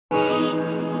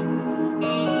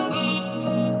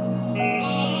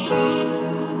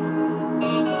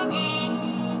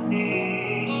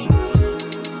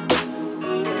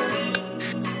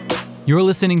You're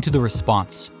listening to The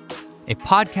Response, a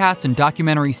podcast and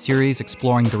documentary series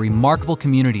exploring the remarkable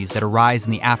communities that arise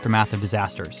in the aftermath of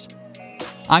disasters.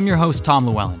 I'm your host, Tom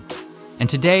Llewellyn, and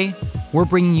today we're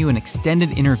bringing you an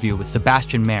extended interview with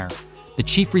Sebastien Maire, the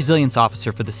Chief Resilience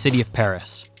Officer for the city of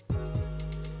Paris.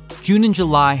 June and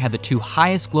July had the two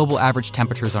highest global average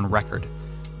temperatures on record,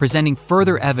 presenting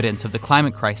further evidence of the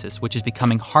climate crisis, which is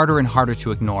becoming harder and harder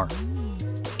to ignore.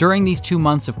 During these 2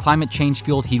 months of climate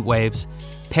change-fueled heat waves,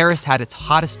 Paris had its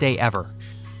hottest day ever,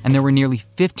 and there were nearly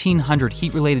 1,500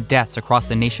 heat-related deaths across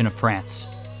the nation of France.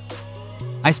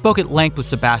 I spoke at length with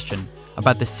Sebastien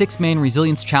about the 6 main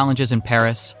resilience challenges in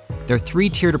Paris, their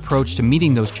 3-tiered approach to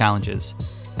meeting those challenges,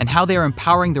 and how they are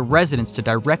empowering the residents to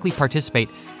directly participate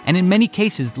and in many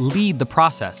cases lead the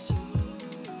process.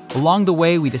 Along the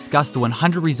way, we discussed the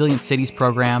 100 Resilient Cities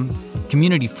program,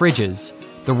 community fridges,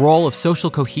 the role of social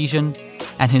cohesion,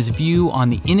 and his view on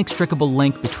the inextricable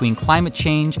link between climate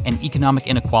change and economic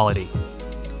inequality.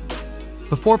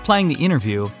 Before playing the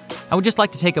interview, I would just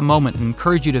like to take a moment and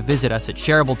encourage you to visit us at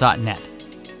shareable.net.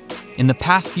 In the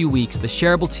past few weeks, the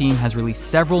Shareable team has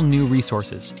released several new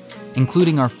resources,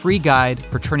 including our free guide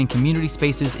for turning community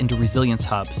spaces into resilience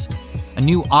hubs, a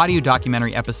new audio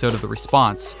documentary episode of The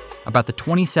Response about the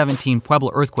 2017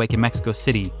 Puebla earthquake in Mexico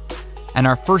City, and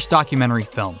our first documentary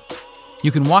film.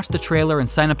 You can watch the trailer and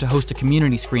sign up to host a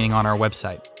community screening on our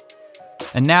website.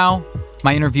 And now,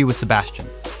 my interview with Sebastien.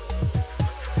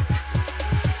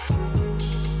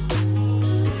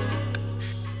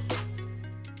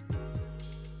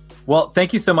 Well,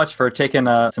 thank you so much for taking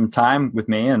some time with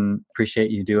me, and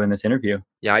appreciate you doing this interview.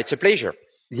 Yeah, it's a pleasure.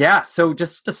 Yeah, so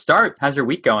just to start, how's your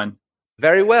week going?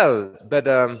 Very well, but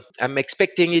I'm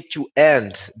expecting it to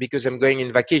end because I'm going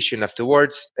in vacation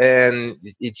afterwards, and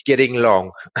it's getting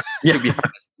long, Yeah. to be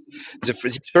honest.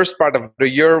 The first part of the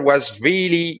year was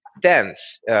really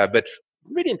tense, but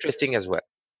really interesting as well.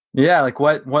 Yeah, like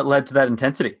what led to that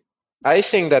intensity? I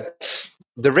think that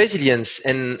the resilience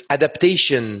and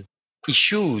adaptation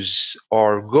issues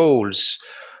or goals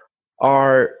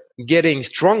are getting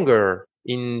stronger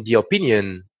in the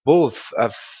opinion both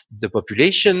of the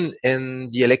population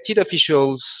and the elected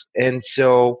officials. And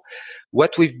so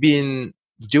what we've been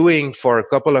doing for a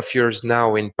couple of years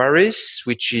now in Paris,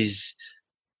 which is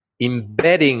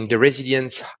embedding the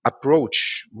resilience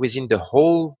approach within the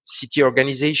whole city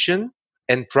organization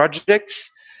and projects,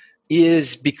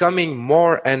 is becoming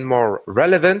more and more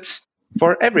relevant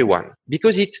for everyone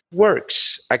because it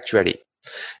works actually.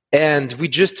 And we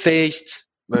just faced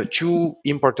 2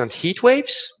 important heat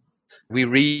waves. We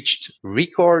reached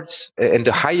records and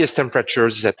the highest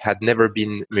temperatures that had never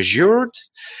been measured.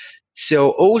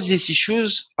 So all these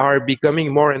issues are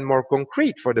becoming more and more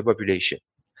concrete for the population.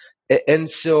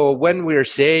 And so when we're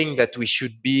saying that we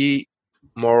should be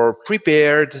more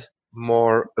prepared,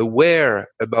 more aware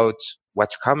about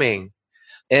what's coming,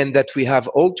 and that we have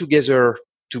all together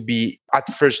to be at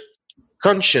first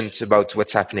conscious about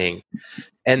what's happening,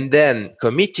 and then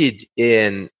committed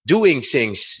in doing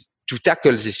things to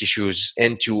tackle these issues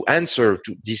and to answer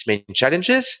to these main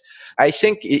challenges, I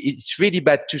think it's really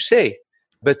bad to say,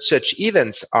 but such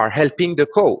events are helping the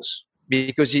cause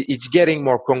because it's getting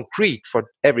more concrete for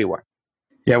everyone.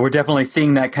 Yeah, we're definitely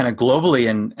seeing that kind of globally.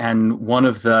 And one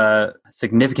of the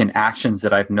significant actions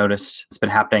that I've noticed has been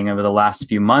happening over the last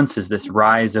few months is this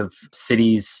rise of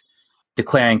cities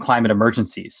declaring climate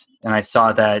emergencies. And I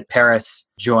saw that Paris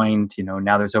joined,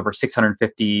 now there's over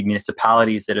 650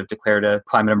 municipalities that have declared a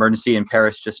climate emergency, and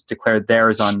Paris just declared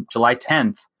theirs on July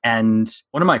 10th. And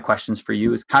one of my questions for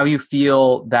you is how you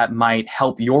feel that might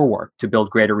help your work to build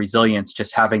greater resilience,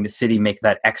 just having the city make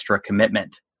that extra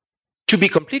commitment. To be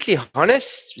completely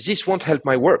honest, this won't help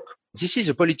my work. This is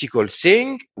a political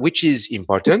thing, which is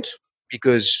important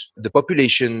because the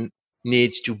population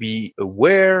needs to be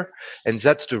aware, and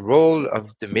that's the role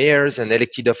of the mayors and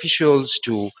elected officials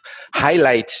to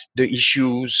highlight the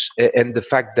issues and the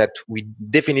fact that we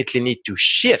definitely need to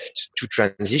shift to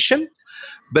transition.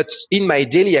 But in my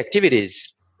daily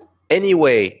activities,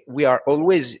 anyway, we are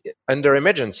always under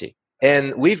emergency.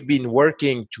 And we've been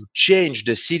working to change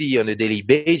the city on a daily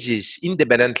basis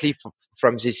independently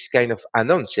from this kind of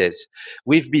announces.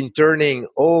 We've been turning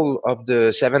all of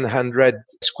the 700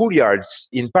 schoolyards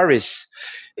in Paris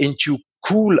into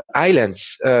cool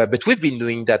islands, but we've been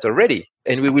doing that already,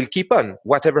 and we will keep on,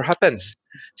 whatever happens.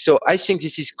 So I think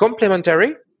this is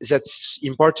complementary, that's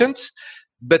important.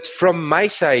 But from my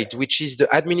side, which is the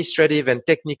administrative and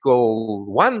technical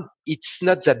one, it's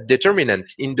not that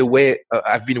determinant in the way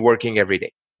I've been working every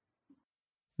day.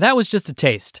 That was just a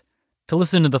taste. To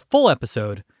listen to the full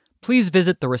episode, please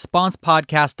visit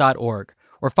theresponsepodcast.org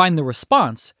or find The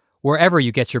Response wherever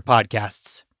you get your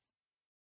podcasts.